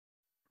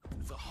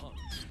a hunt.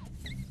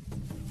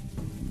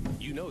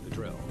 You know the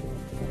drill.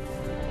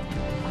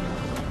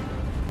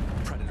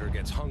 Predator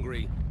gets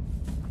hungry.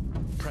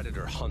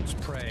 Predator hunts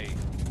prey.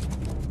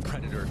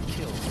 Predator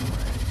kills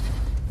prey.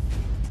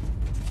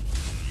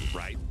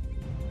 Right?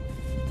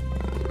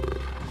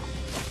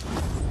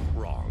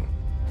 Wrong.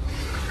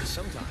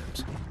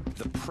 Sometimes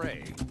the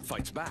prey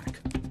fights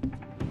back.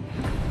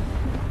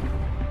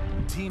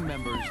 Team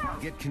members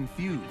get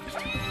confused.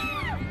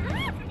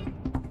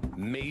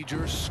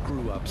 Major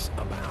screw-ups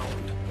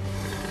abound.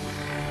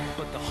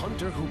 But the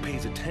hunter who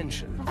pays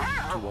attention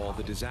to all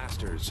the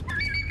disasters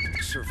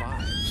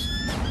survives.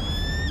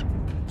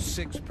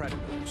 6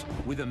 predators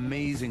with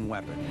amazing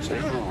weapons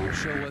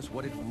show us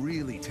what it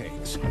really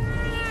takes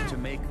to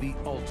make the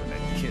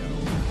ultimate kill.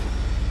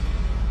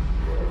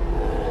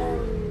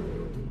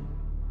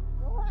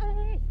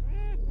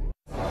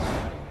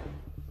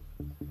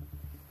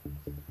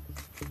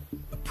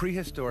 A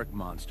prehistoric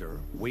monster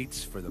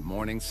waits for the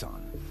morning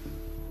sun.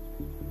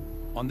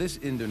 On this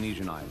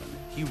Indonesian island,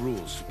 he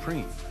rules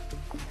supreme.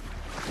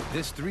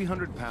 This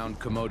 300-pound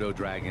Komodo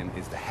dragon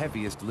is the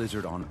heaviest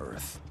lizard on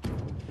Earth.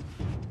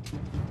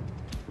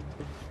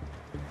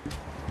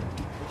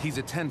 He's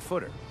a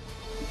 10-footer,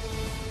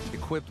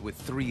 equipped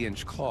with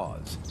 3-inch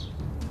claws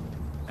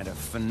and a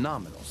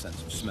phenomenal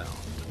sense of smell.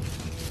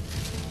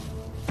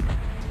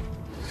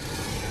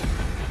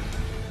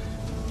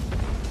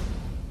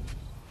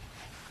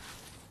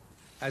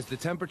 As the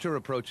temperature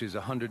approaches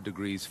 100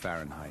 degrees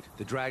Fahrenheit,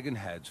 the dragon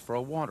heads for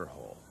a water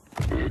hole.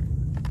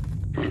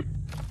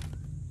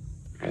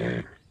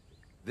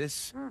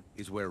 This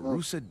is where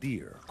Rusa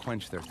deer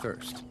quench their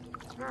thirst.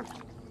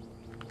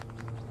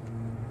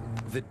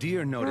 The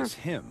deer notice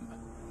him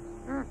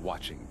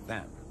watching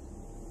them.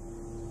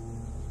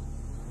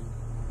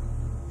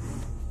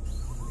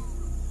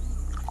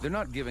 They're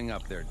not giving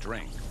up their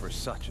drink for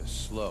such a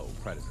slow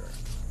predator.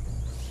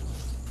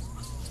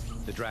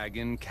 The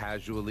dragon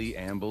casually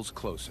ambles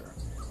closer.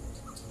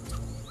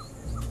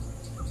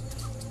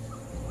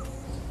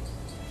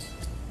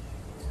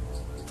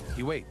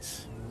 He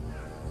waits.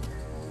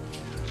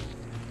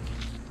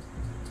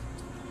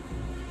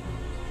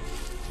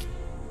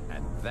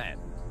 And then,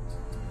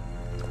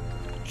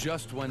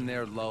 just when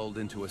they're lulled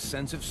into a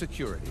sense of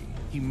security,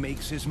 he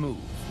makes his move.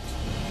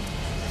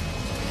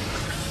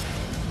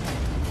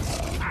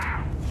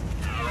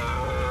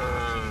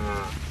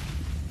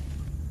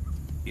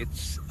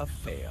 It's a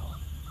fail.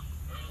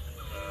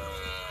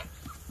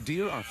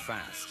 Deer are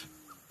fast.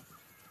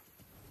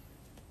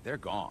 They're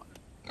gone.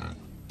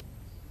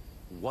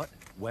 What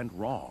went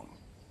wrong?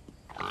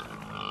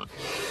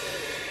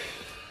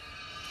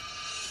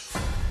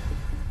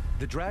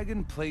 The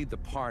dragon played the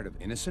part of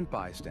innocent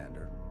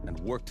bystander and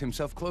worked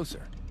himself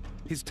closer.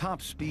 His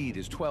top speed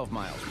is 12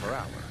 miles per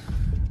hour,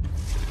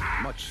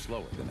 much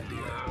slower than a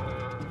deer.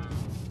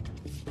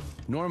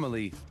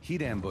 Normally,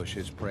 he'd ambush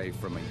his prey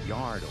from a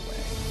yard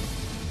away.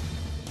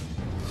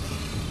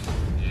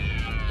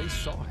 They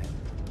saw him,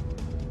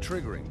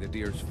 triggering the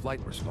deer's flight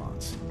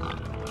response.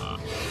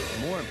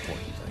 More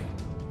importantly,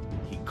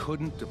 he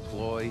couldn't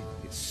deploy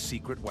his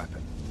secret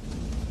weapon.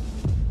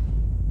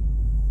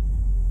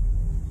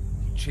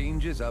 He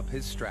changes up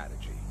his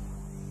strategy.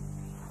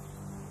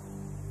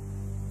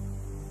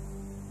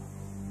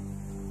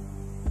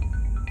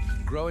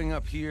 Growing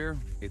up here,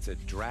 it's a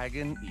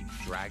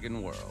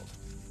dragon-eat-dragon world.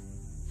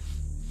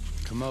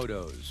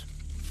 Komodos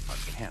are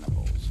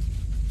cannibals.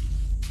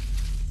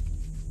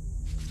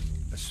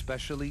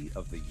 Especially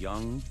of the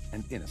young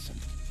and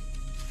innocent.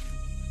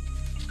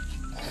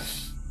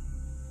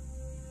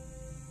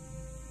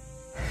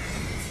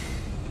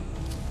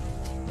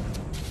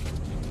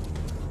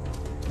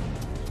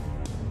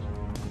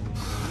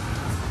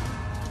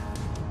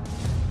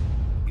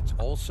 It's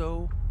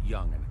also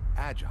young and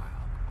agile.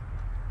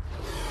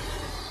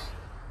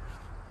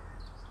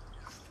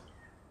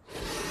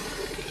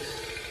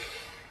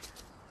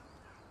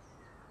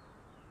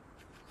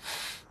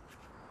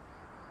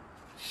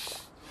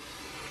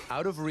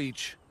 Out of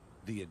reach,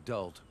 the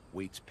adult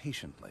waits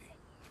patiently.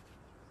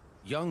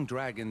 Young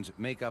dragons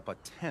make up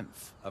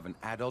 1/10 of an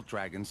adult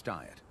dragon's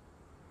diet.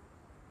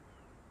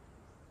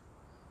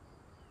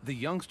 The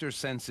youngster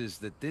senses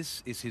that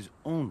this is his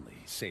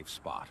only safe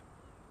spot.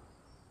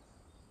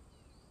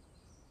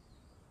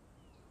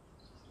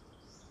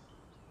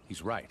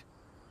 He's right.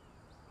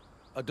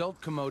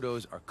 Adult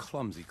Komodos are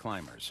clumsy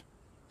climbers,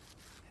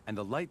 and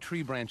the light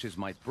tree branches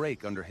might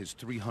break under his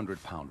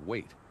 300-pound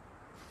weight.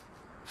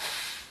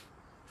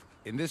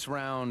 In this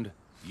round,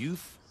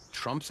 youth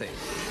trumps age.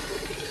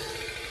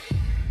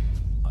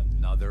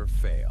 Another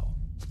fail.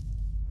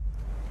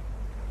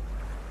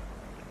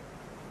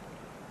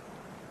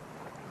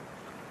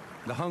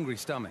 The hungry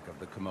stomach of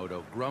the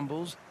Komodo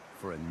grumbles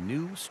for a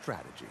new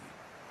strategy.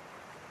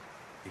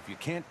 If you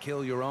can't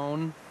kill your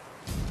own,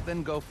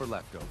 then go for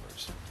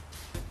leftovers.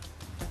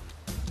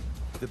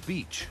 The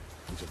beach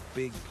is a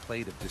big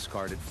plate of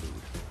discarded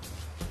food.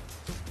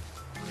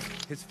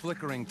 His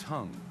flickering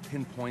tongue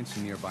pinpoints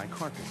nearby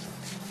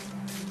carcasses.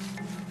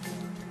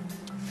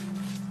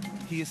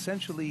 He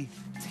essentially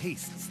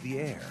tastes the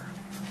air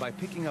by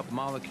picking up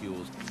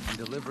molecules and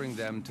delivering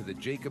them to the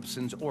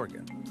Jacobson's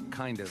organ,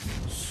 kind of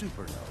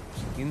super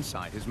nose,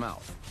 inside his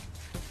mouth.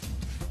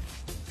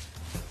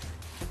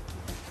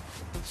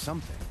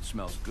 Something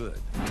smells good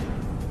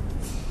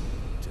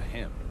to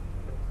him.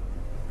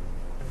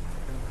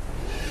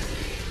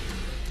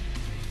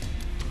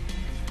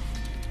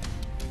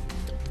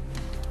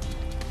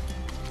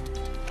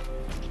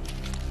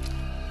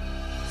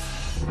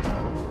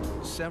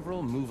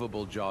 Several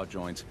movable jaw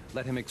joints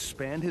let him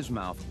expand his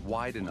mouth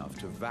wide enough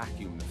to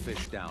vacuum the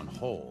fish down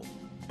whole,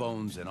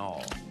 bones and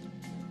all.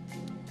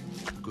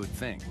 Good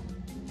thing,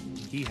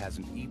 he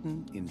hasn't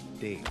eaten in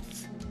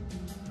days.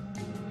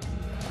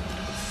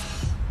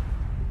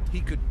 He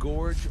could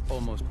gorge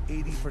almost 80%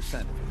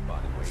 of his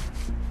body weight,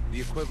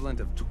 the equivalent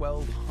of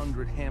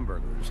 1,200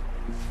 hamburgers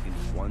in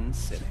one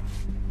sitting.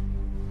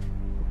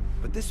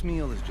 But this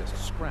meal is just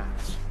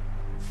scraps,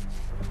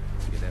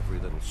 yet every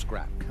little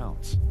scrap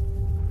counts.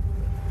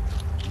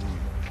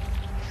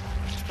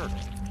 Turtle.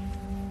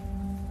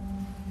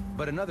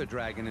 But another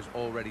dragon is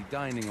already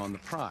dining on the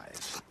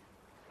prize.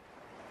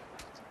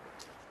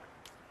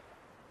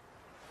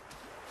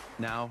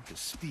 Now to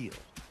steal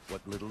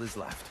what little is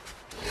left.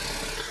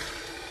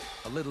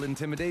 A little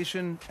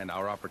intimidation, and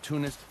our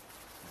opportunist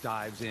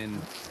dives in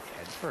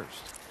head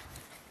first.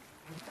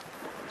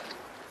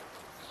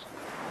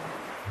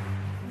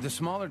 The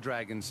smaller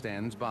dragon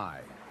stands by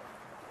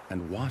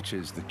and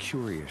watches the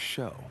curious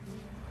show.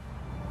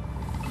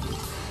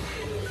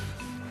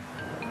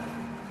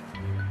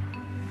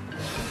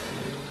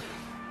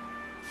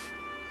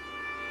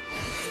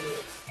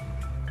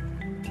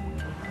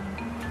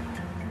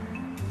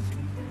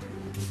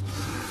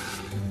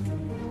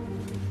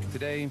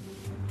 Today,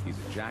 he's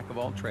a jack of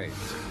all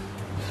trades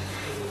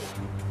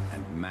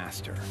and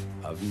master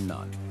of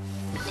none.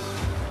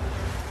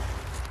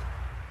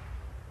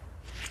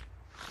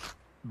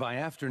 By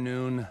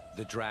afternoon,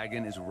 the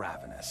dragon is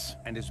ravenous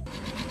and is...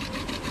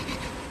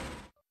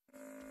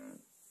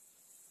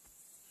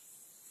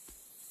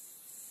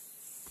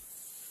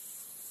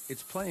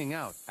 It's playing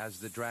out as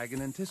the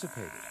dragon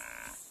anticipated,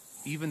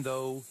 even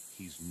though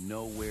he's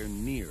nowhere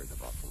near the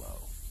buffalo.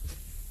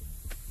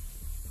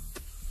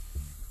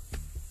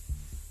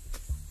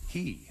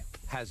 He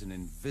has an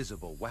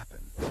invisible weapon.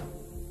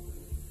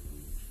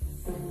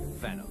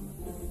 Venom.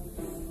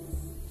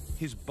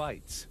 His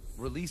bites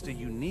released a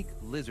unique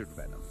lizard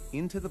venom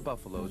into the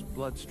buffalo's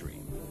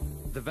bloodstream.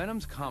 The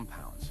venom's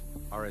compounds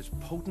are as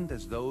potent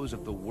as those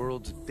of the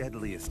world's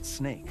deadliest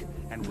snake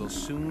and will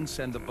soon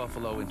send the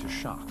buffalo into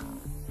shock.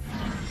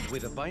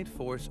 With a bite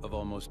force of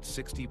almost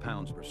 60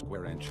 pounds per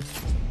square inch,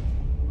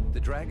 the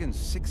dragon's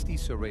 60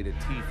 serrated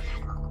teeth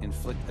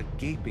inflict a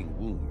gaping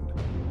wound.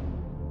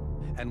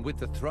 And with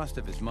the thrust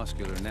of his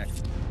muscular neck,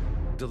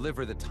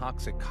 deliver the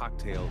toxic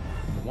cocktail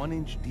 1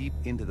 inch deep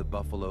into the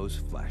buffalo's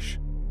flesh.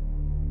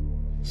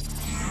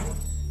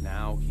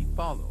 Now he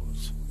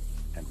follows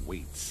and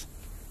waits.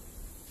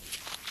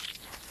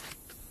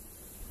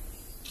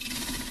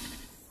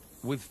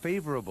 With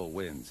favorable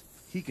winds,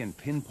 he can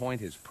pinpoint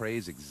his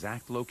prey's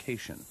exact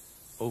location,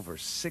 over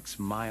 6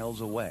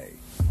 miles away.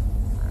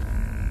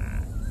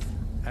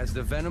 As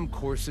the venom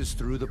courses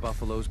through the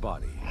buffalo's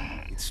body,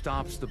 it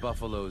stops the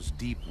buffalo's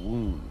deep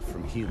wound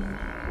from healing.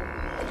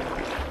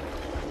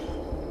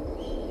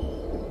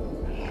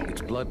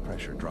 Its blood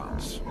pressure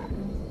drops,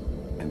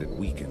 and it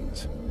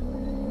weakens.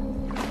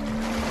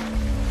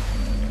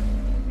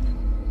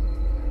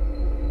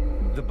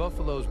 The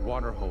buffalo's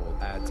waterhole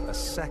adds a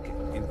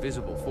second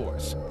invisible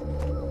force.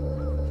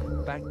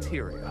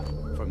 Bacteria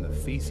from the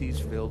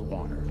feces-filled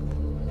water,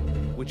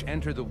 which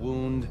enter the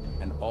wound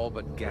and all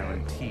but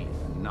guarantee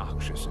a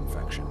noxious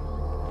infection.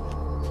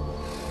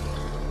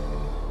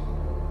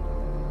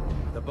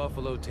 The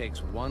buffalo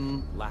takes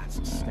one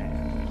last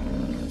stand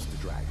against the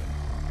dragon.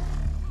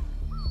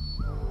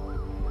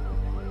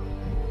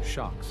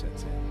 Shock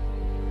sets in,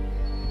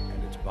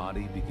 and its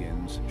body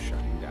begins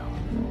shutting down.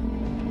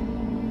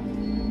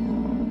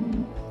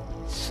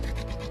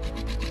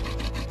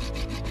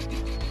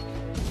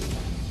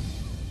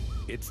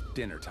 It's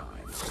dinner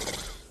time.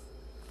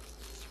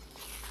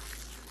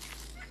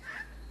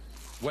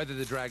 Whether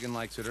the dragon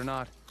likes it or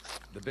not,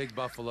 the big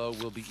buffalo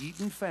will be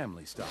eaten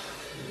family style.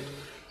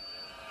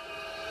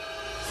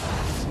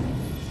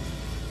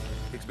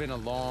 It's been a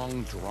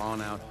long,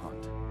 drawn-out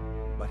hunt,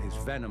 but his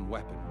venom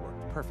weapon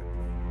worked perfectly.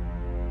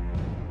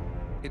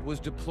 It was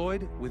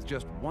deployed with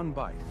just one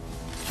bite,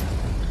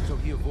 so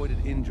he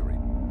avoided injury.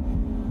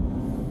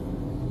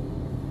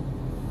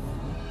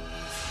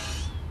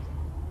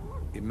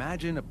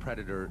 Imagine a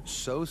predator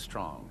so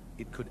strong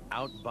it could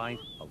outbite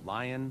a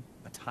lion,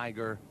 a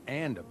tiger,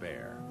 and a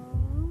bear.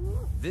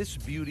 This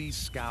beauty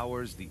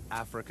scours the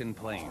African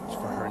plains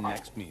for her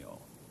next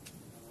meal.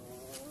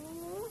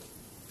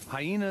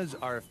 Hyenas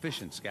are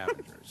efficient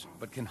scavengers,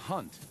 but can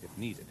hunt if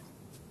needed.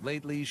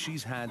 Lately,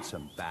 she's had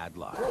some bad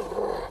luck.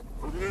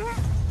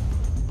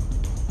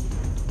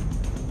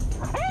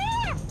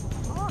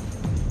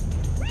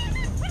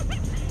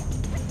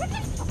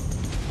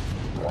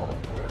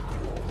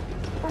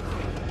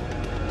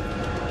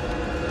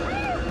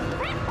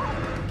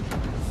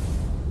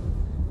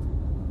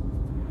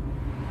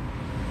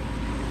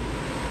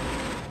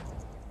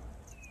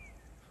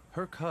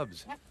 Her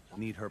cubs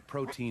need her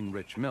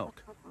protein-rich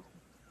milk,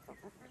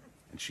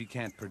 and she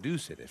can't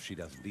produce it if she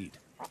doesn't eat.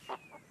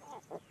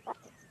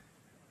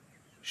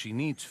 She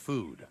needs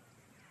food,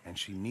 and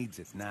she needs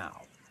it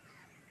now.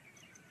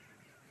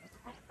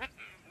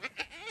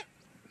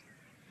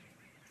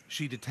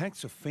 She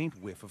detects a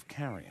faint whiff of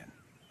carrion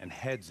and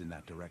heads in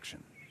that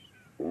direction.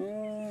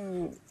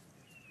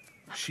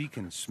 She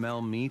can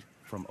smell meat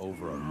from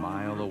over a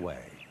mile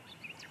away.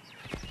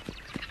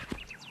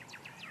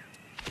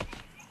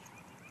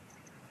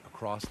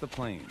 Across the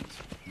plains,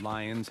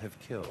 lions have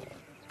killed.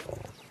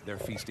 They're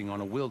feasting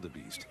on a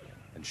wildebeest,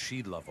 and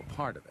she'd love a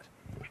part of it.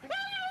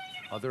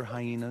 Other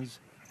hyenas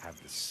have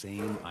the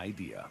same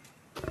idea.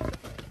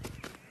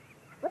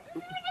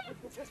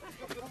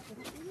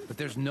 But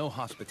there's no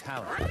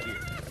hospitality here.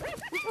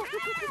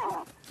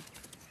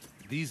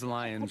 These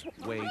lions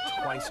weigh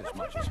twice as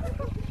much as her.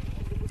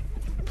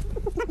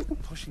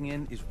 Pushing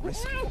in is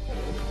risky.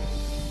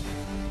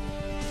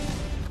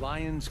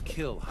 Lions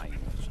kill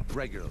hyenas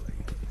regularly.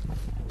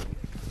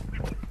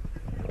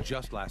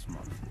 Just last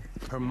month,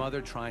 her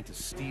mother tried to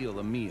steal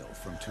a meal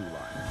from 2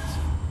 lions.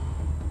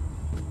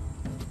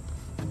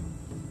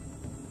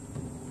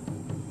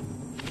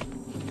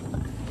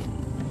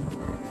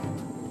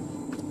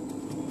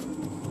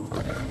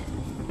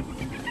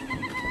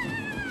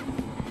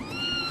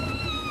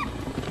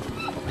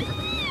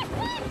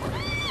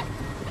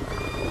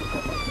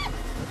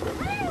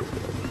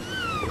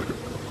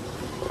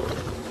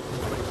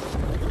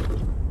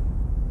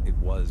 It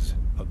was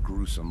a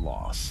gruesome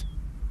loss.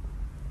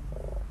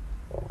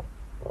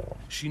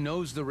 She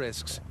knows the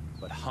risks,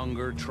 but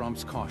hunger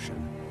trumps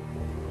caution.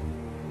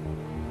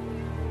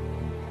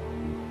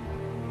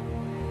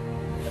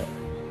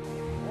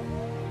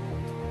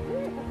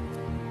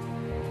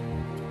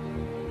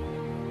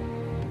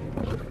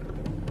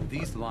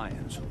 These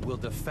lions will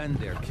defend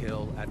their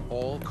kill at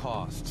all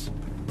costs.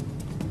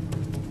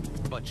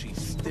 But she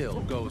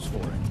still goes for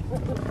it.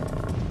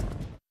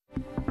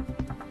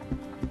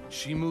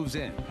 She moves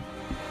in.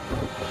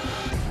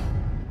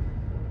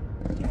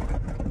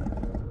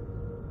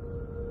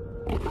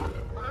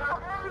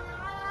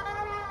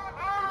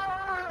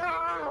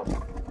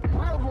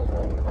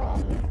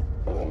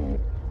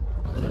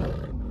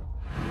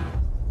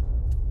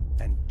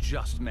 And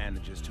just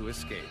manages to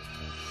escape.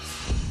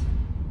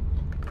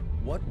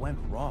 What went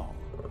wrong?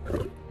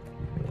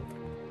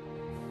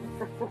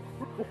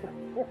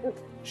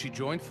 She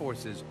joined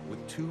forces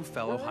with 2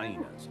 fellow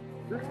hyenas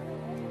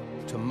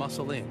to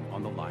muscle in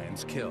on the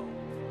lion's kill.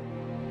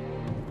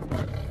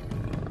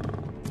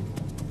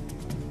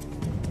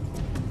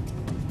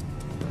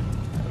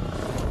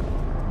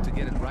 To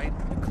get it right,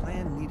 the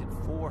clan needed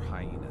 4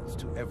 hyenas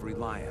to every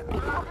lion.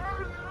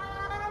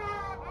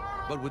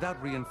 But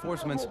without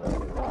reinforcements,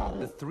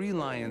 the 3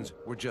 lions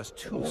were just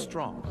too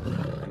strong,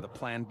 and the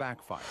plan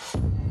backfired.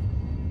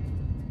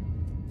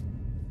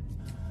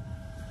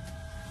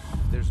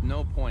 There's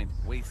no point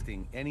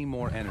wasting any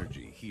more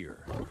energy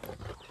here.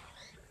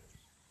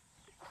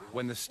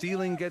 When the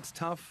stealing gets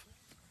tough,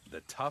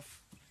 the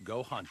tough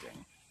go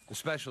hunting.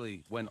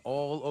 Especially when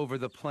all over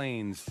the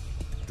plains,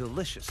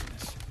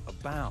 deliciousness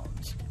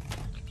abounds.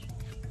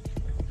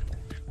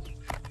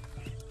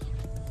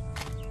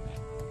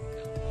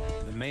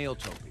 The male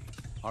topi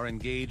are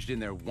engaged in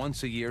their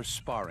once-a-year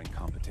sparring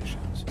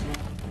competitions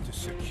to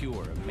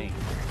secure a mate.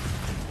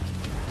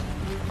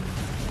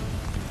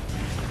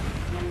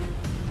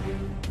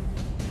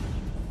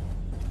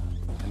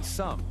 And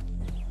some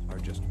are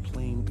just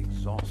plain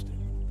exhausted.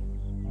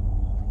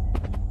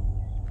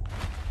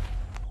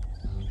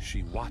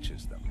 She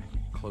watches them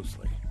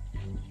closely.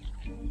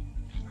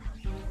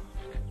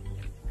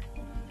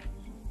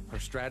 Her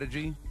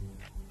strategy?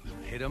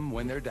 Hit them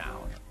when they're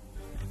down.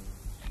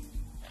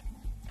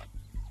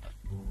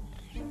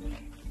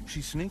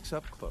 She sneaks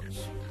up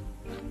close,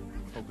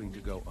 hoping to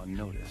go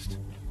unnoticed.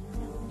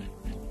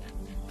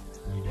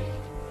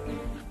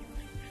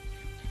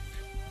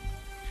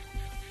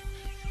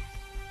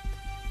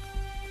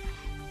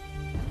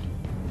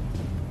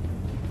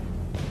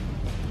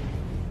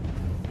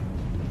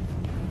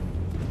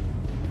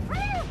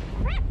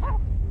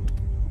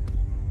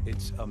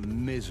 It's a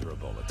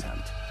miserable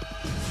attempt.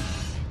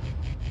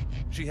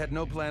 She had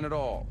no plan at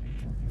all,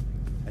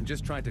 and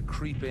just tried to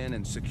creep in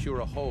and secure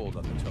a hold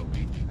on the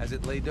topi as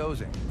it lay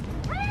dozing.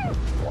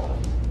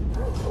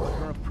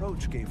 Her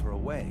approach gave her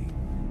away,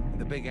 and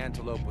the big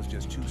antelope was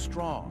just too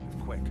strong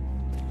and quick.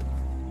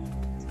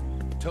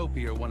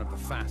 Topi are one of the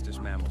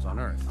fastest mammals on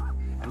Earth,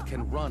 and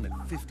can run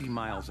at 50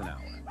 miles an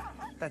hour.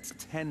 That's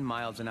 10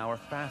 miles an hour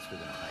faster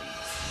than a hyena.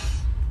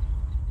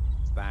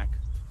 Back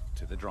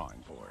to the drawing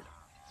board.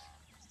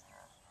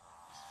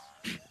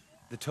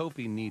 The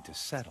topi need to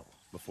settle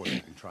before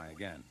they can try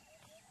again.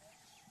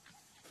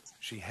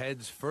 She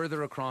heads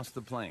further across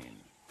the plain,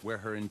 where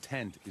her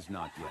intent is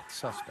not yet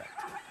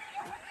suspect.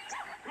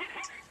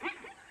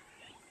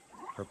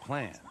 Her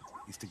plan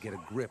is to get a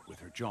grip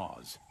with her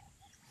jaws.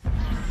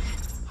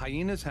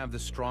 Hyenas have the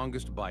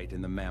strongest bite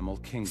in the mammal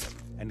kingdom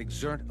and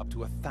exert up to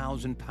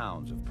 1,000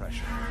 pounds of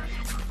pressure.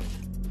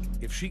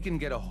 If she can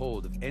get a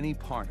hold of any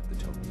part of the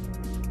topi,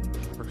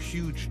 her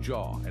huge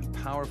jaw and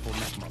powerful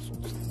neck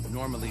muscles,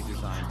 normally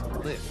designed to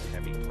lift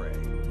heavy prey,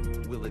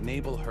 will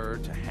enable her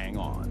to hang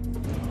on.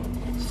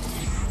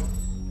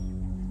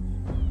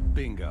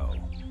 Bingo.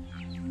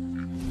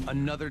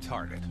 Another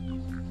target.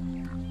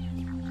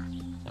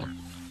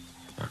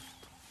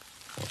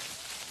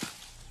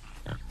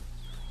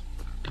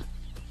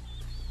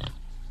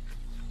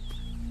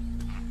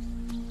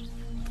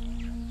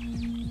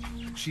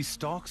 She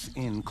stalks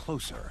in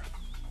closer.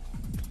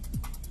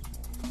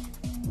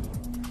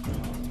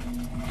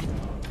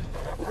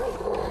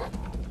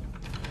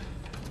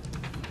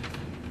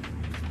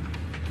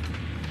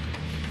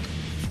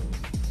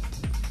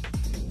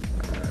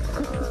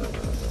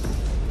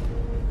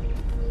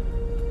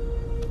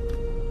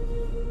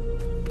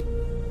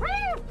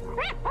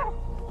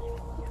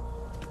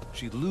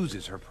 She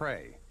loses her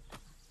prey.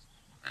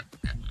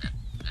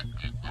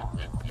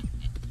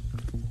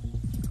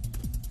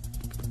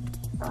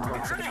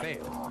 It's a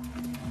fail,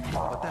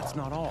 but that's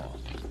not all.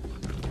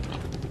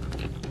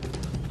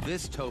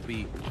 This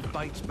topi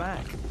bites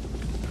back.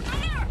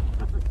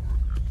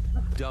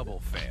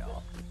 Double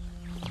fail.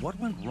 What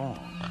went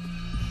wrong?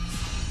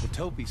 The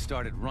topi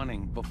started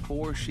running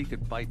before she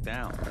could bite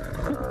down.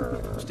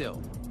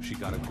 Still, she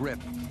got a grip,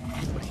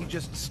 but he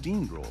just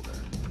steamrolled her.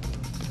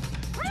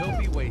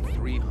 Topi weigh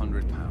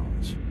 300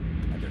 pounds,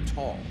 and they're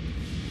tall.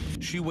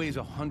 She weighs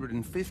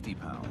 150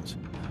 pounds.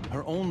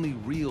 Her only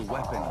real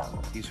weapon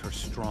is her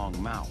strong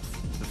mouth.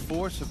 The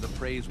force of the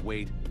prey's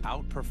weight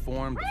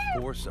outperformed the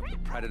force of the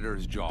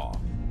predator's jaw.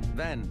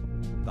 Then,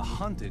 the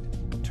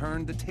hunted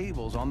turned the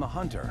tables on the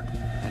hunter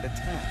and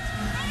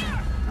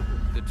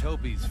attacked. The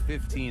topi's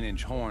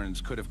 15-inch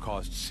horns could have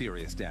caused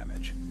serious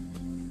damage.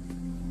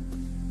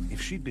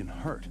 If she'd been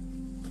hurt,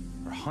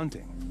 her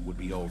hunting would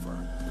be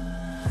over.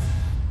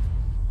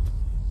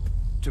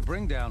 To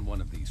bring down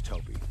one of these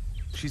topi,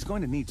 she's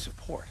going to need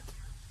support.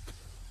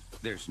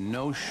 There's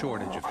no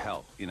shortage of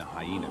help in a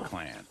hyena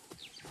clan.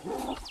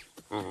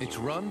 It's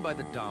run by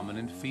the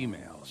dominant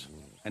females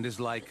and is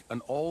like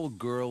an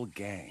all-girl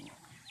gang.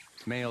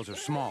 Males are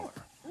smaller,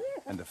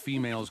 and the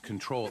females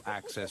control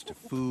access to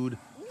food,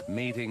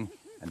 mating,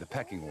 and the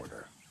pecking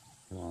order.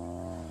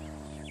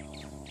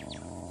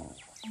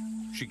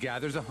 She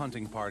gathers a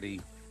hunting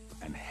party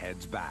and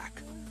heads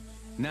back.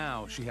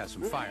 Now she has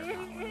some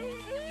firepower.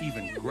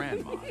 Even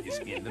Grandma is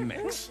in the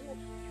mix.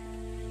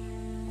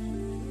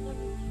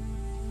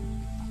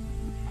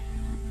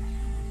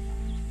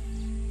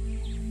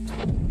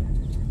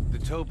 The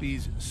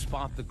topis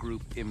spot the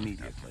group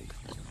immediately.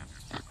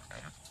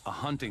 A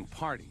hunting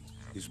party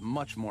is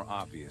much more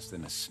obvious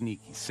than a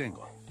sneaky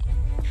single.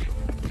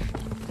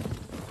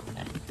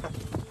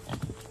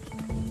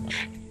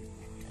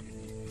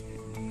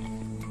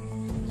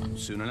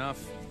 Soon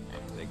enough,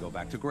 they go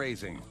back to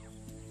grazing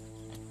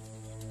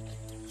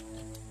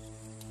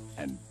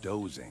and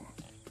dozing.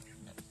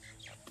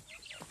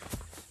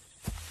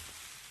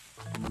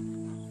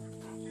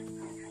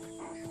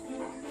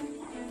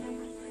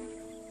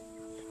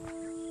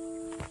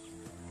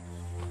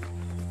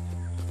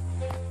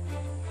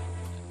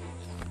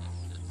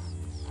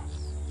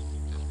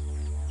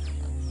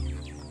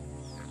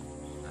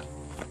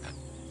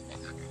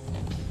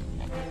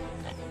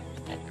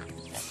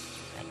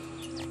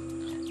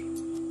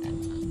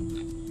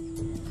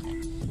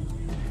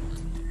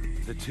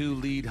 The two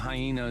lead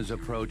hyenas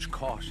approach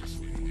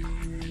cautiously,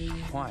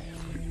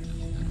 quietly.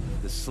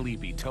 The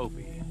sleepy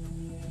topi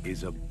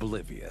is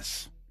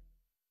oblivious.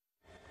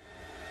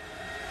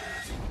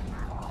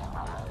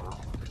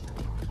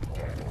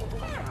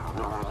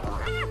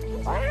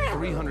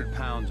 300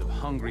 pounds of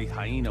hungry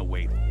hyena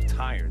weight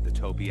tired the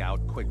topi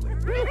out quickly.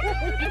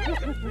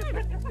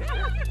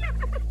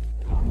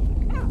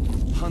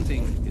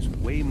 Hunting is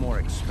way more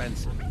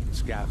expensive than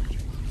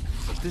scavenging,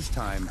 but this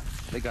time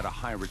they got a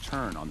high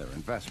return on their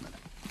investment.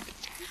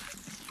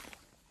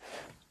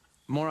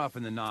 More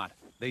often than not,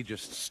 they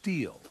just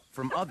steal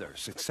from other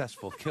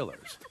successful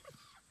killers,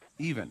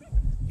 even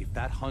if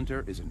that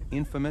hunter is an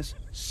infamous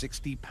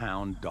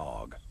 60-pound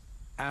dog.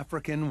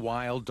 African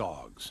wild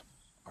dogs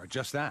are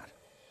just that,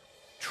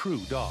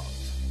 true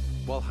dogs,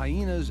 while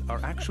hyenas are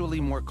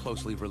actually more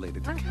closely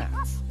related to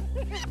cats.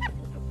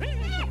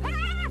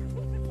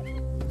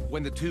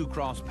 When the two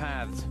cross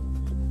paths,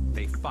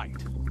 they fight,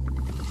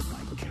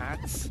 like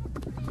cats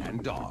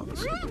and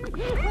dogs.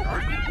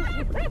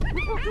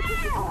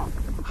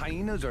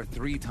 Hyenas are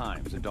 3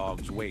 times a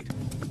dog's weight,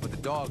 but the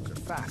dogs are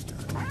faster.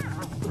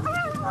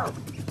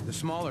 The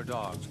smaller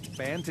dogs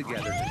band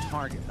together to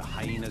target the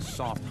hyena's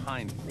soft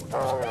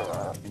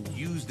hindquarters and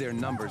use their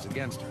numbers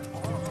against her.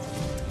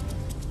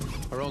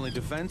 Her only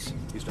defense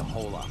is to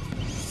hole up.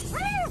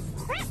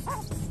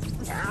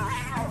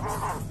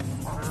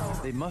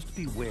 They must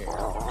beware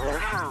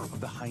of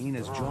the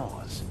hyena's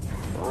jaws.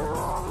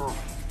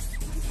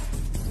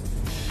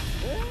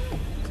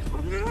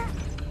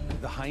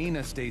 The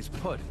hyena stays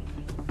put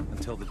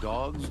until the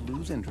dogs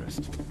lose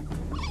interest.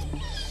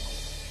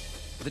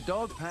 The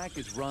dog pack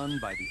is run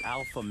by the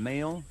alpha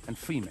male and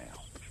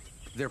female.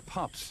 Their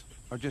pups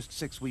are just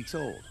 6 weeks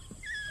old.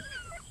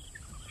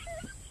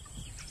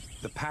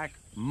 The pack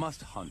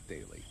must hunt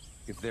daily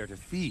if they're to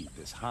feed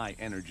this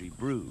high-energy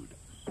brood.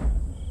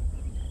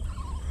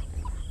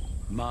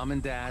 Mom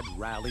and Dad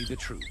rally the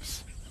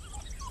troops.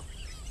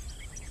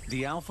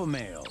 The alpha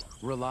male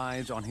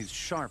relies on his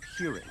sharp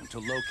hearing to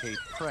locate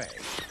prey.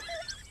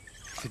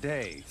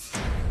 Today,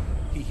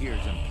 he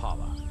hears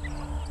impala.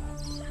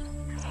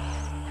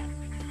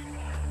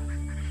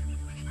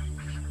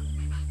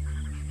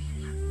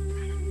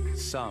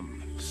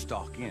 Some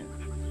stalk in.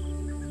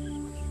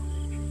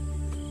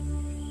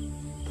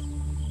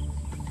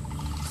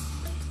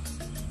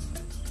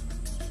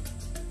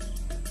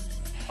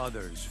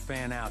 Others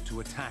fan out to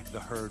attack the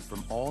herd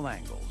from all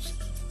angles.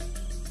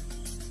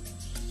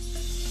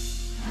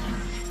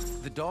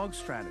 The dog's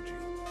strategy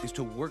is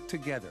to work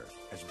together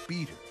as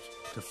beaters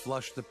to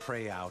flush the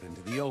prey out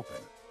into the open,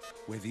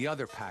 where the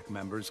other pack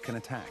members can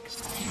attack.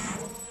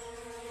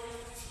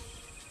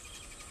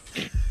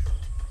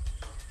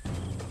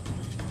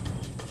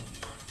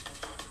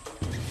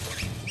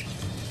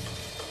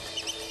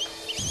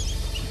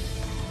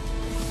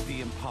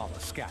 The impala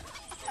scatter.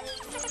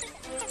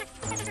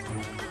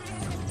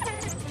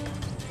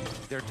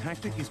 Their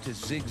tactic is to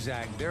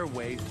zigzag their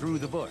way through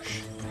the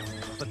bush,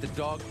 but the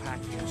dog pack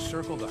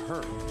encircle the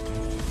herd.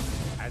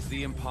 As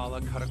the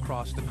impala cut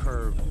across the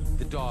curve,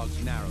 the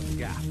dogs narrow the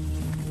gap.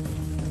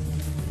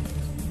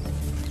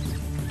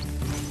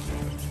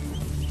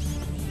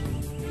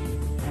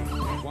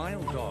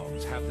 Wild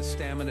dogs have the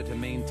stamina to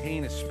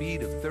maintain a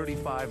speed of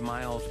 35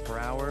 miles per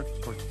hour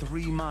for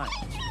 3 miles.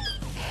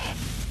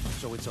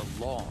 So it's a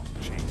long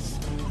chase.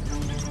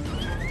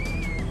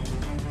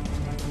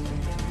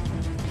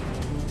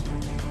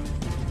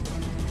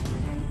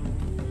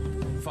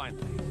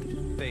 Finally,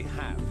 they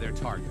have their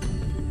target.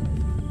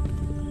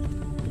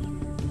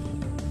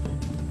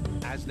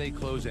 As they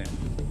close in,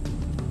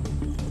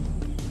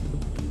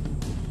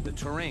 the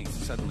terrain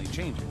suddenly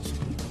changes.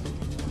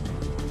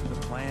 The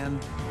plan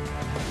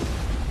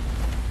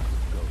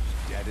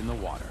goes dead in the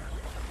water.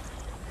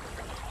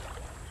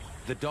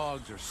 The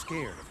dogs are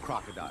scared of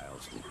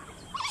crocodiles,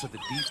 so the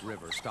deep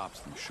river stops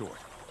them short.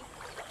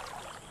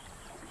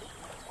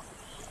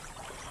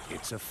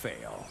 It's a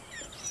fail.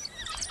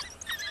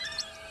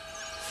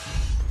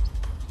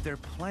 Their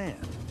plan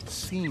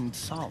seemed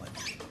solid.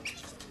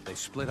 They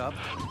split up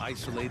and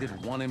isolated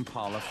one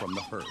impala from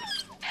the herd.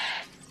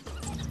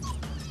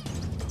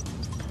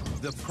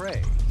 The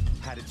prey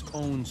had its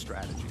own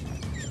strategy.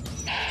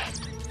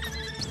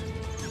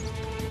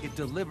 It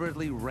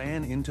deliberately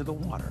ran into the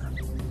water.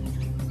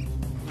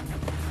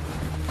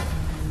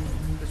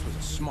 This was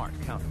a smart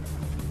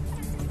countermeasure.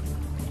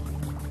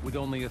 With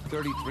only a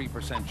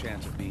 33%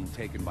 chance of being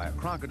taken by a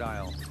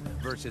crocodile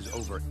versus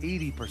over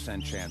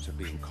 80% chance of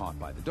being caught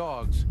by the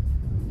dogs,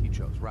 he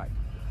chose right.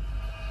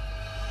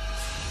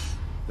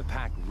 The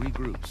pack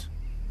regroups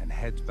and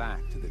heads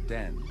back to the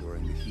den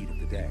during the heat of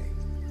the day.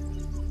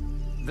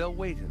 They'll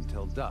wait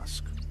until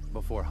dusk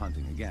before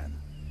hunting again.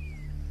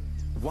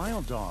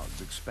 Wild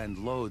dogs expend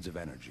loads of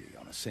energy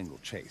on a single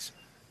chase,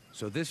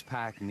 so this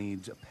pack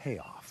needs a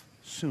payoff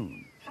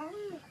soon.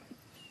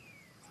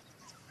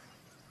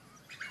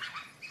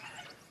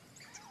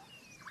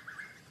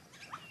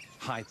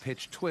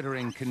 High-pitched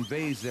twittering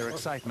conveys their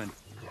excitement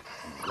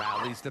and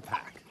rallies the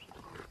pack.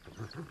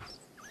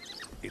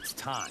 It's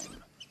time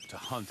to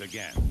hunt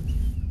again.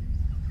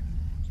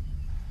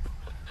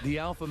 The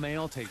alpha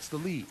male takes the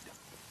lead.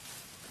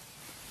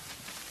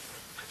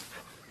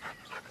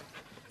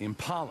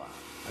 Impala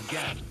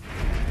again.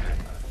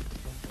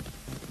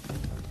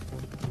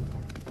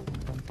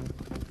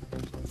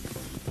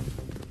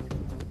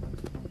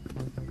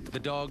 The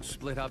dogs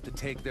split up to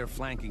take their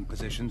flanking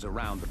positions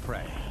around the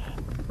prey.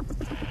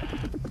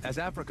 As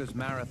Africa's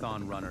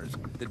marathon runners,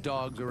 the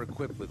dogs are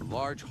equipped with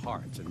large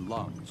hearts and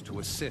lungs to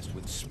assist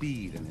with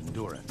speed and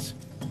endurance,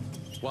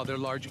 while their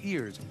large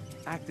ears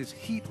act as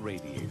heat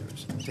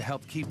radiators to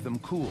help keep them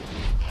cool.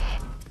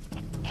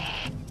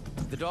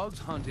 The dogs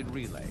hunt in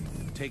relay,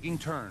 taking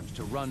turns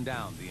to run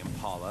down the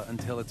impala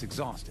until it's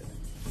exhausted.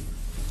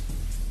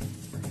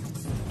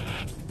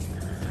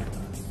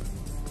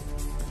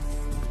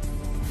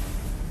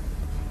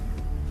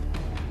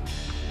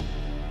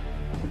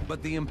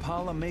 But the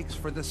impala makes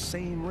for the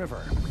same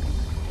river.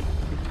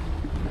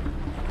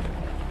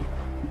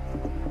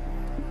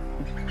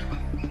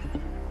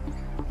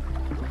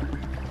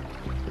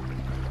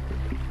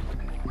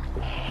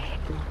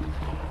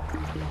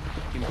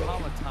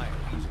 Impala tire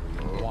easily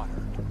in water,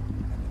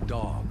 and the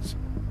dogs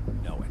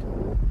know it.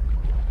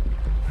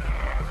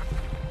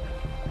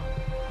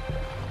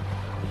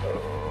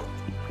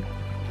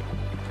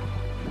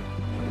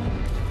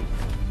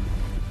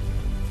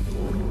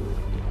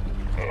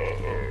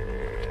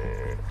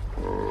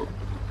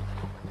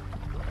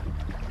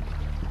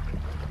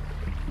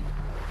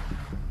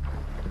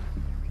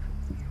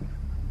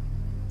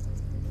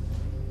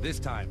 This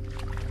time,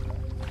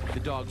 the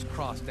dogs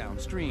cross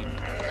downstream.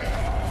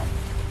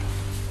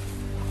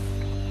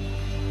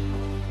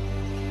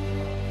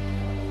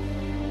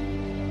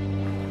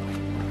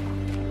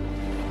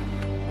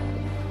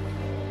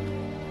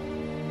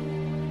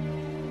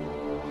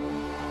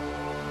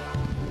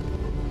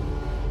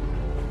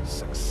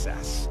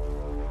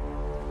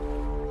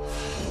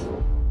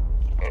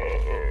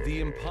 The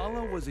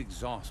impala was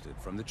exhausted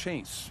from the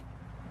chase,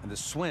 and the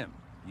swim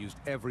used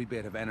every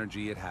bit of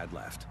energy it had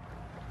left.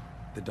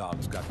 The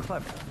dogs got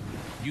clever,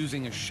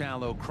 using a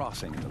shallow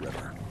crossing in the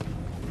river.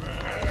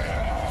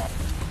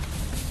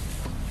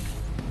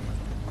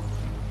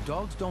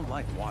 Dogs don't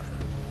like water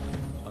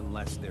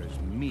unless there's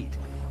meat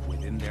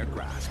within their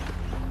grasp.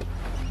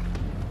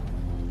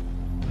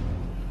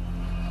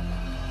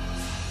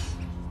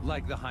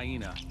 Like the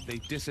hyena, they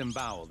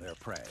disembowel their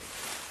prey.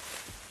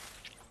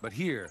 But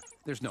here,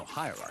 there's no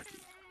hierarchy.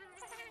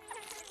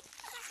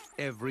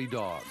 Every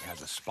dog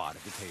has a spot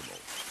at the table.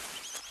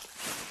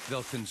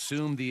 They'll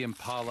consume the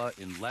impala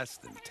in less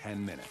than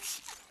 10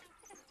 minutes.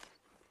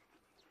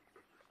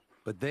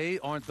 But they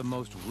aren't the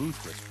most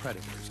ruthless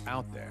predators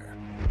out there.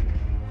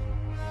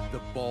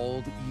 The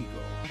bald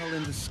eagle fell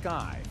in the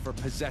sky for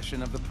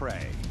possession of the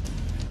prey.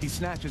 He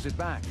snatches it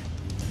back.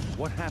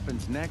 What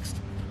happens next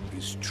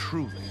is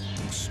truly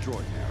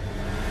extraordinary.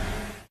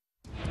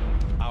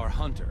 Our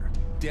hunter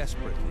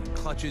desperately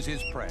clutches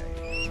his prey.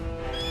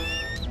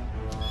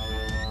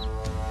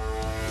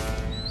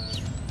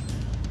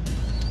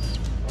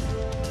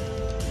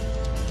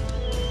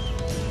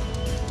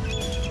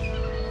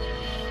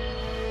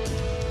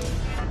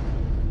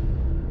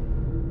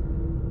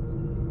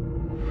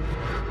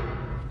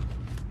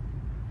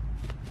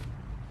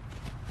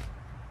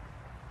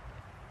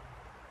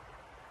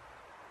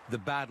 The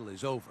battle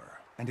is over,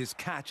 and his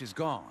catch is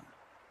gone.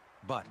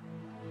 But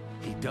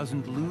he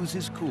doesn't lose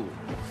his cool.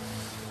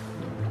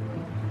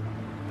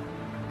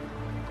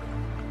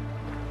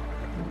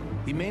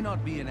 He may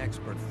not be an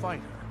expert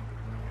fighter,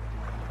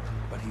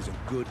 but he's a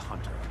good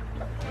hunter.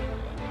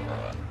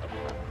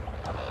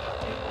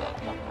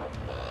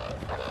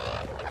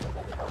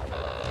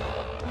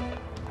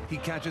 He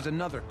catches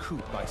another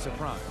coot by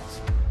surprise.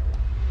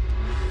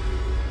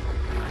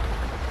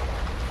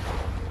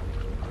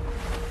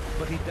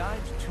 But he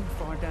dives too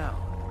far down.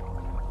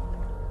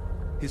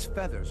 His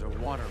feathers are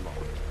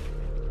waterlogged.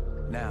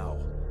 Now,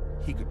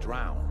 he could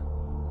drown.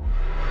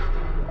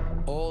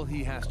 All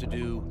he has to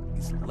do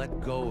is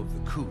let go of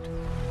the coot.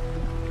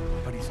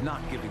 But he's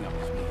not giving up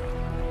his meal.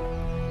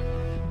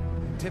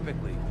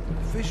 Typically,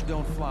 fish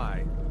don't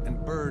fly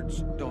and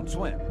birds don't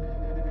swim.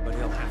 But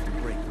he'll have to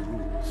break the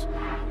rules.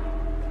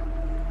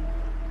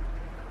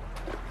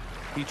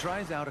 He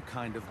tries out a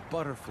kind of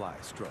butterfly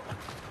stroke.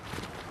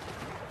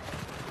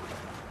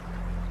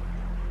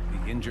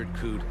 The injured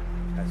coot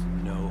has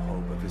no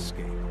hope of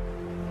escape.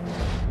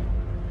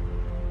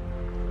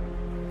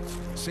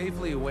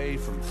 Safely away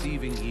from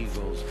thieving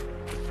eagles,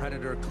 the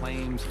predator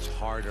claims his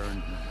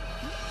hard-earned meal.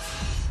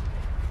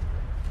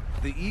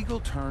 The eagle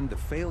turned the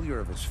failure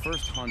of his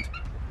first hunt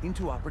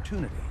into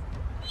opportunity.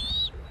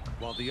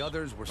 While the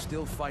others were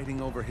still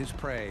fighting over his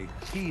prey,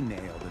 he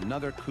nailed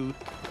another coot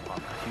on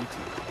the QT.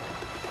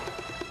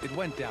 It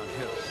went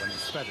downhill when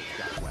his feathers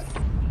got wet.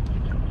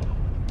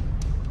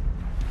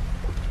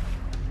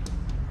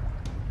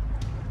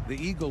 The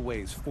eagle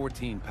weighs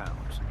 14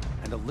 pounds,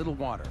 and a little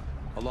water,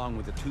 along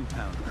with a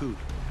 2-pound coot,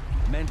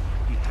 meant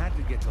he had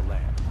to get to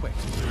land quick,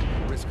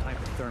 risk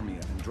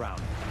hypothermia and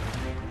drowning.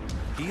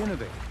 He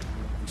innovated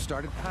and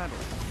started paddling,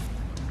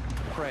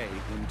 prey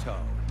in tow.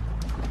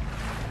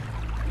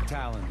 The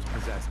talons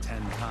possess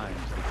 10 times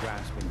the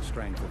grasping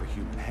strength of a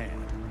human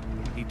hand.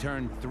 He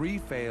turned 3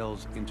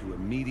 fails into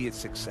immediate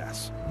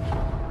success.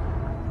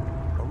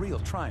 A real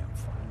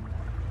triumph.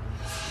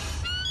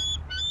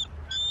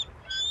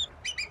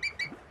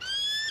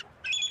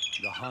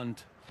 The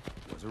hunt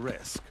was a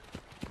risk,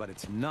 but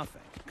it's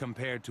nothing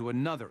compared to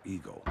another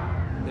eagle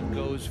that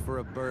goes for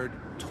a bird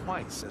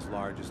twice as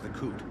large as the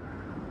coot.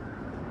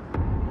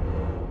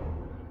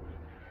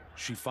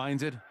 She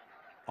finds it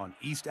on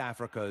East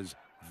Africa's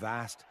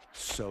vast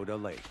soda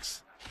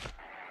lakes.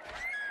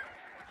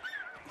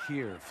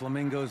 Here,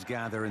 flamingos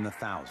gather in the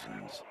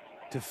thousands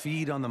to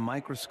feed on the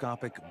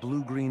microscopic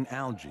blue-green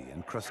algae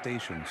and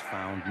crustaceans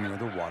found near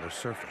the water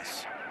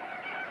surface.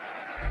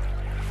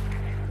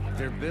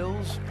 Their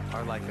bills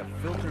are like a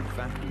filtered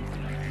vacuum,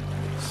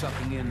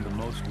 sucking in the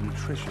most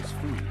nutritious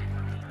food.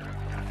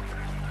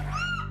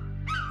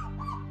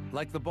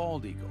 Like the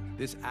bald eagle,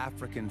 this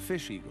African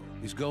fish eagle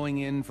is going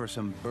in for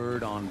some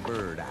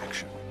bird-on-bird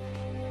action.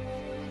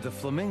 The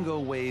flamingo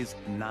weighs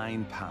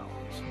 9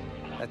 pounds.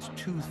 That's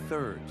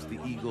 2/3 the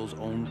eagle's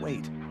own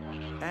weight.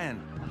 And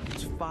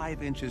it's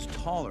 5 inches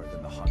taller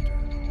than the hunter.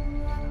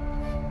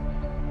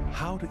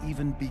 How to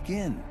even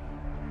begin?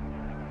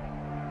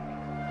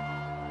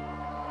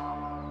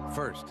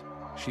 First,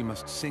 she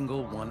must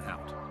single one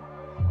out.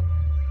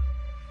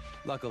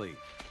 Luckily,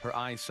 her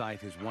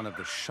eyesight is one of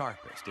the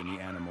sharpest in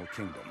the animal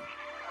kingdom.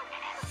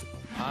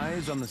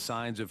 Eyes on the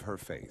sides of her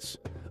face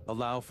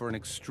allow for an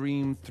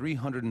extreme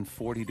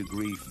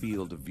 340-degree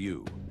field of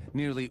view,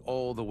 nearly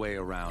all the way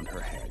around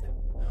her head,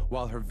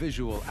 while her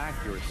visual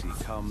accuracy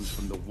comes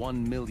from the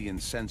 1 million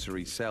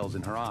sensory cells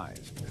in her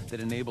eyes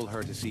that enable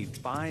her to see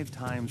 5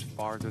 times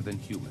farther than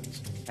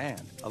humans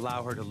and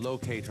allow her to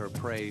locate her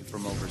prey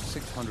from over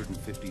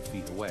 650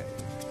 feet away.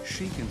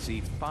 She can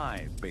see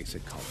 5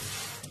 basic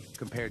colors,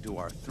 compared to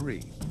our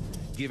 3,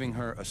 giving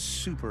her a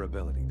super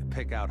ability to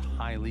pick out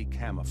highly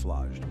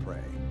camouflaged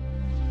prey.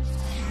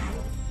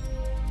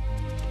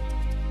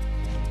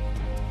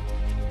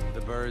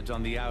 The birds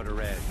on the outer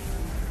edge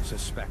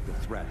suspect a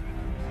threat.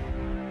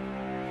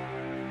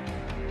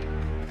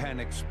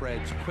 Panic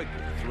spreads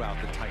quickly throughout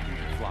the tightening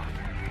flock.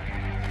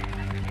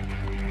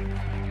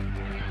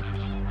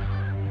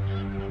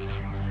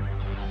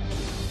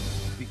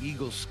 The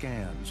eagle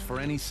scans for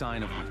any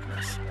sign of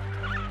weakness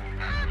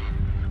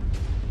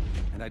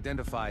and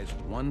identifies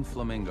one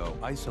flamingo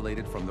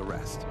isolated from the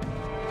rest.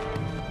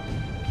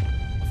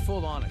 A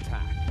full-on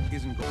attack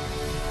isn't going to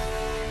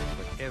work,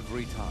 but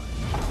every time,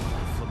 the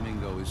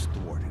flamingo is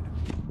thwarted.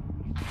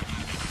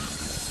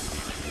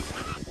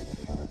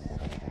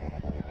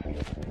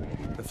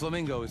 The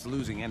flamingo is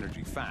losing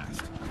energy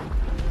fast.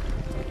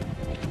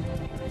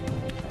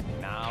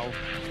 Now,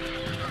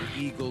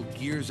 the eagle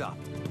gears up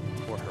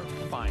for her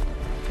final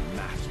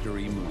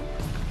mastery move.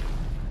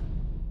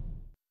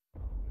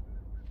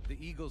 The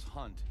eagle's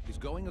hunt is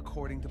going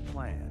according to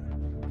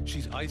plan.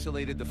 She's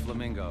isolated the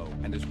flamingo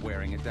and is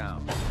wearing it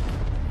down.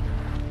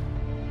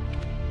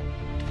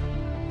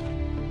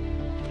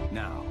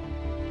 Now,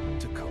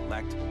 to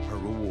collect her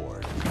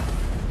reward.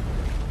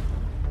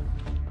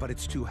 But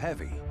it's too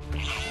heavy.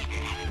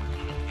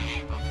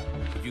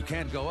 If you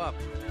can't go up,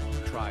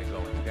 try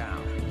going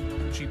down.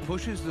 She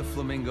pushes the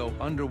flamingo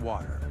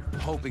underwater,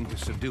 hoping to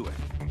subdue it.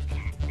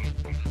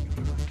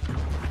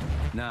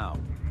 Now,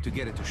 to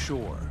get it to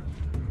shore.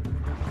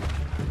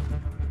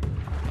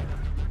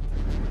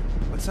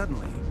 But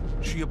suddenly,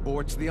 she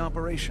aborts the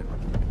operation.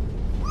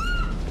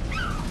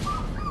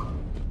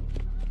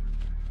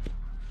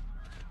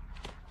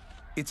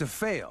 It's a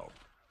fail.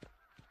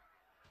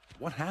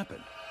 What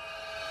happened?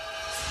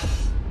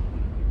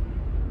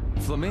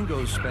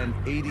 Flamingos spend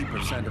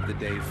 80% of the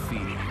day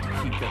feeding to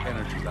keep their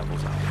energy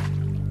levels up.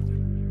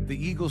 The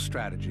eagle's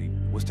strategy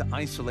was to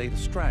isolate a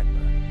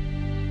straggler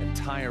and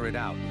tire it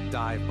out with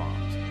dive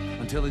bombs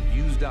until it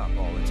used up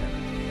all its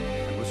energy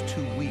and was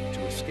too weak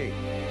to escape.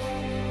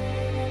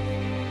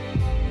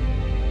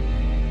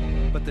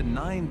 But the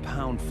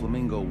 9-pound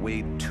flamingo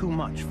weighed too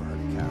much for her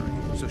to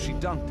carry, so she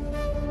dunked it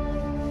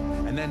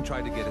and then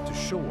tried to get it to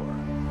shore,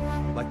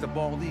 like the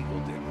bald eagle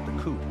did with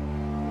the coot.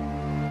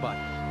 But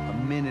a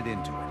minute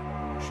into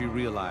it, she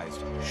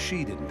realized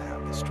she didn't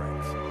have the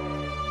strength.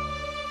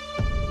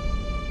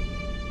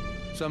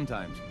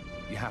 Sometimes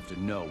you have to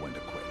know when to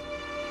quit.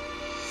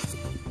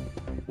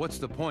 What's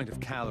the point of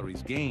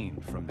calories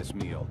gained from this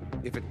meal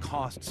if it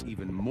costs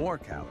even more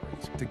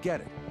calories to get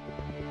it?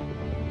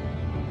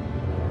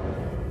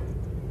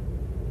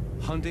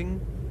 Hunting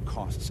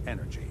costs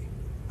energy,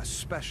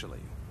 especially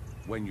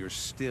when you're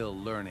still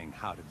learning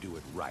how to do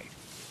it right.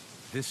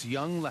 This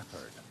young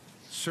leopard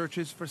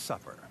searches for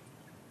supper.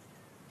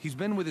 He's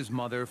been with his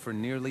mother for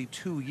nearly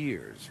 2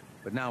 years,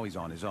 but now he's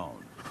on his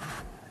own.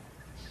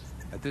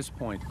 At this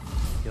point,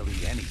 he'll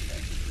eat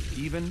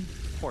anything, even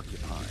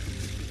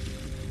porcupines.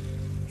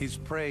 His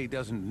prey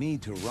doesn't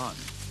need to run.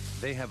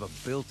 They have a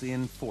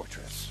built-in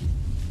fortress.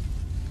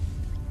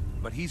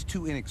 But he's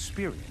too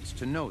inexperienced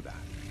to know that.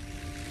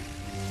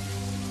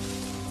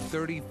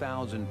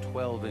 30,000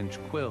 12-inch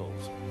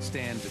quills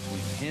stand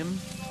between him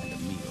and a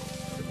meal.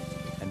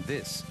 And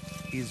this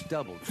is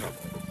double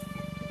trouble.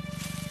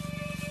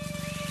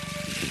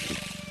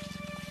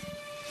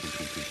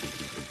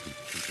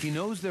 He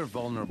knows they're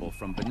vulnerable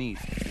from beneath,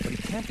 but he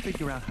can't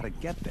figure out how to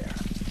get there.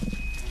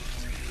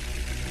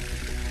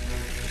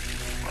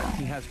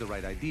 He has the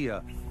right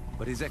idea,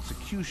 but his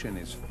execution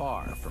is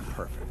far from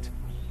perfect.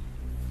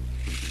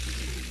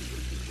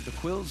 The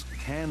quills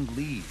can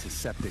lead to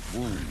septic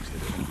wounds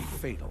that can be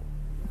fatal.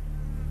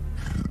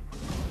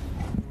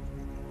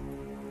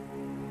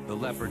 The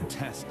leopard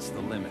tests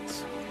the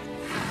limits,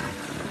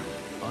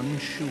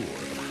 unsure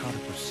of how to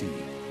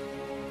proceed.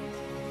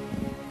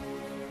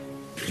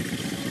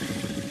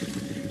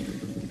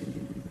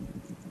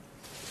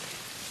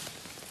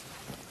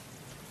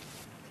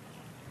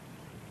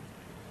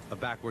 A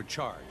backward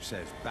charge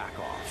says back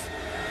off.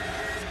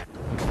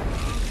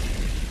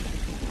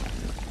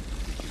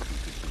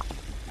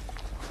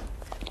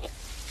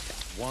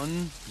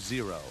 One,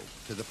 0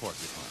 to the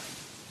porcupine.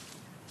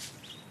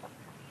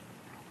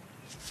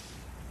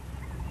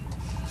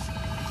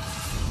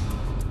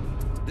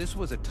 This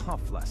was a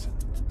tough lesson.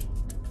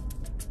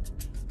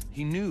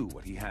 He knew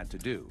what he had to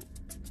do.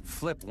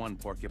 Flip one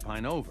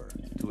porcupine over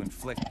to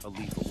inflict a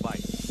lethal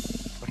bite.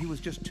 But he was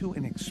just too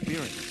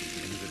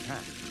inexperienced in his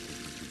attack.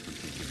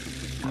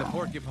 And the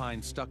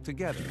porcupine stuck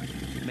together,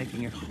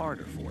 making it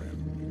harder for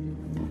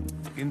him.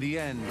 In the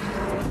end,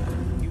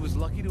 he was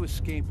lucky to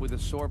escape with a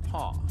sore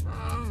paw.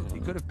 He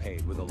could have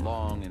paid with a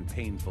long and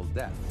painful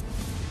death.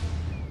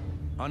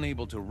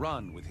 Unable to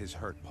run with his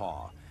hurt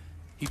paw,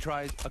 he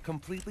tried a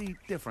completely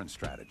different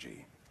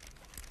strategy.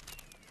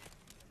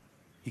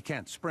 He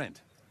can't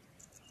sprint,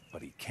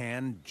 but he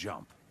can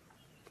jump.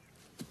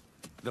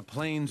 The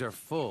plains are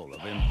full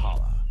of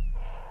impala.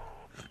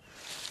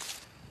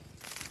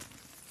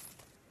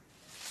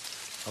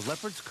 A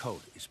leopard's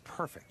coat is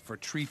perfect for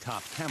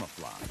treetop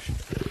camouflage.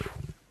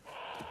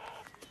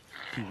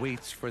 He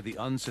waits for the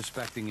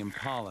unsuspecting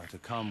impala to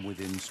come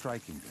within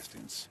striking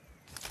distance.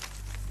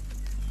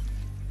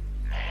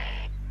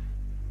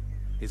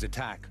 His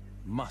attack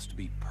must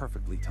be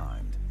perfectly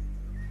timed.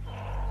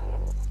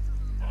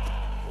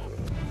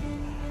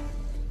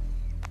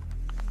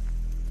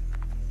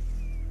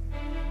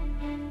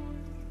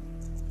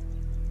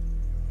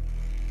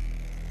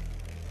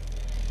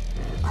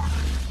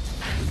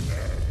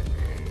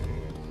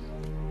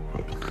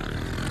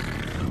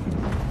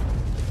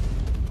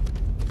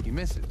 He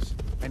misses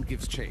and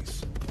gives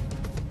chase.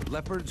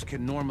 Leopards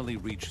can normally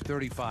reach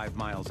 35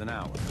 miles an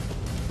hour,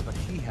 but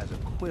he has a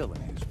quill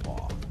in his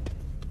paw.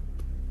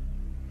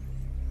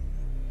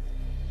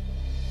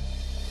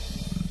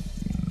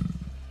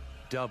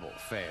 Double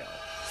fail.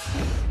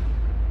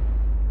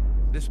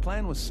 This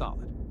plan was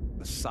solid.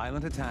 A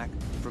silent attack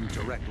from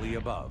directly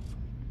above.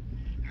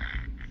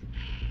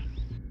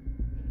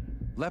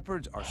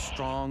 Leopards are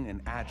strong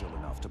and agile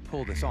enough to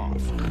pull this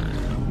off.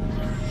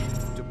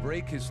 To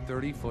break his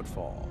 30-foot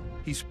fall,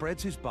 he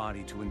spreads his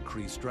body to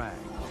increase drag,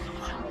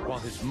 while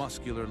his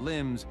muscular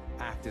limbs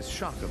act as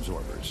shock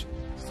absorbers.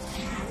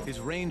 His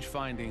range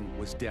finding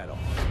was dead on.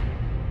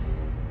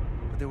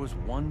 But there was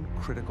one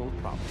critical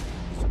problem.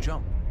 His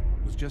jump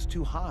was just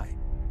too high.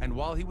 And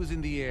while he was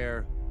in the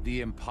air,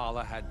 the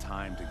impala had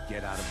time to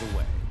get out of the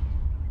way.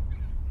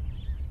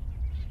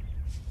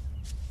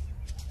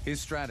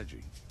 His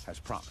strategy has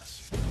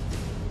promise.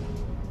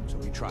 So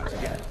he tries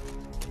again.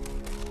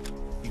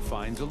 He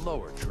finds a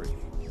lower tree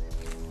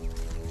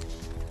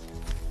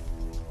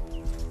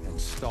and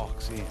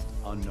stalks in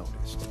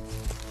unnoticed.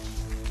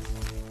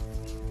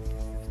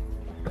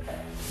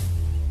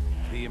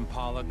 The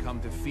impala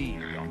come to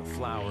feed on the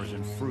flowers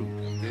and fruit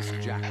of this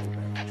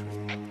jackalberry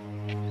tree.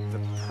 The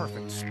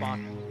perfect spot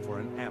for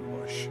an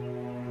ambush.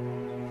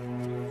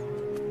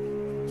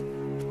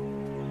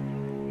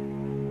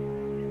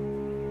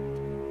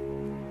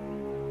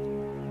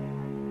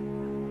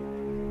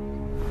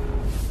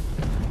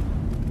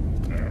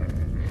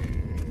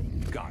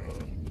 Got it.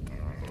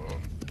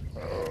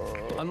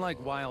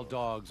 Unlike wild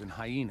dogs and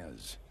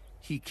hyenas,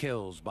 he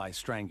kills by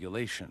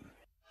strangulation.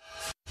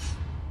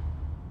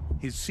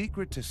 His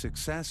secret to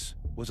success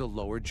was a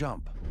lower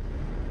jump,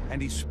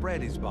 and he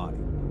spread his body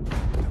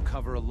to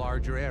cover a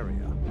larger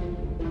area.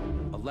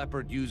 A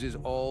leopard uses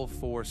all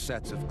 4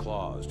 sets of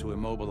claws to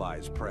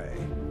immobilize prey.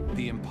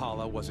 The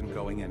impala wasn't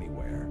going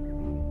anywhere.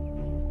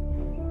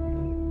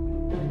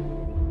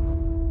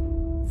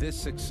 This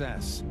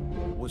success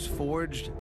was forged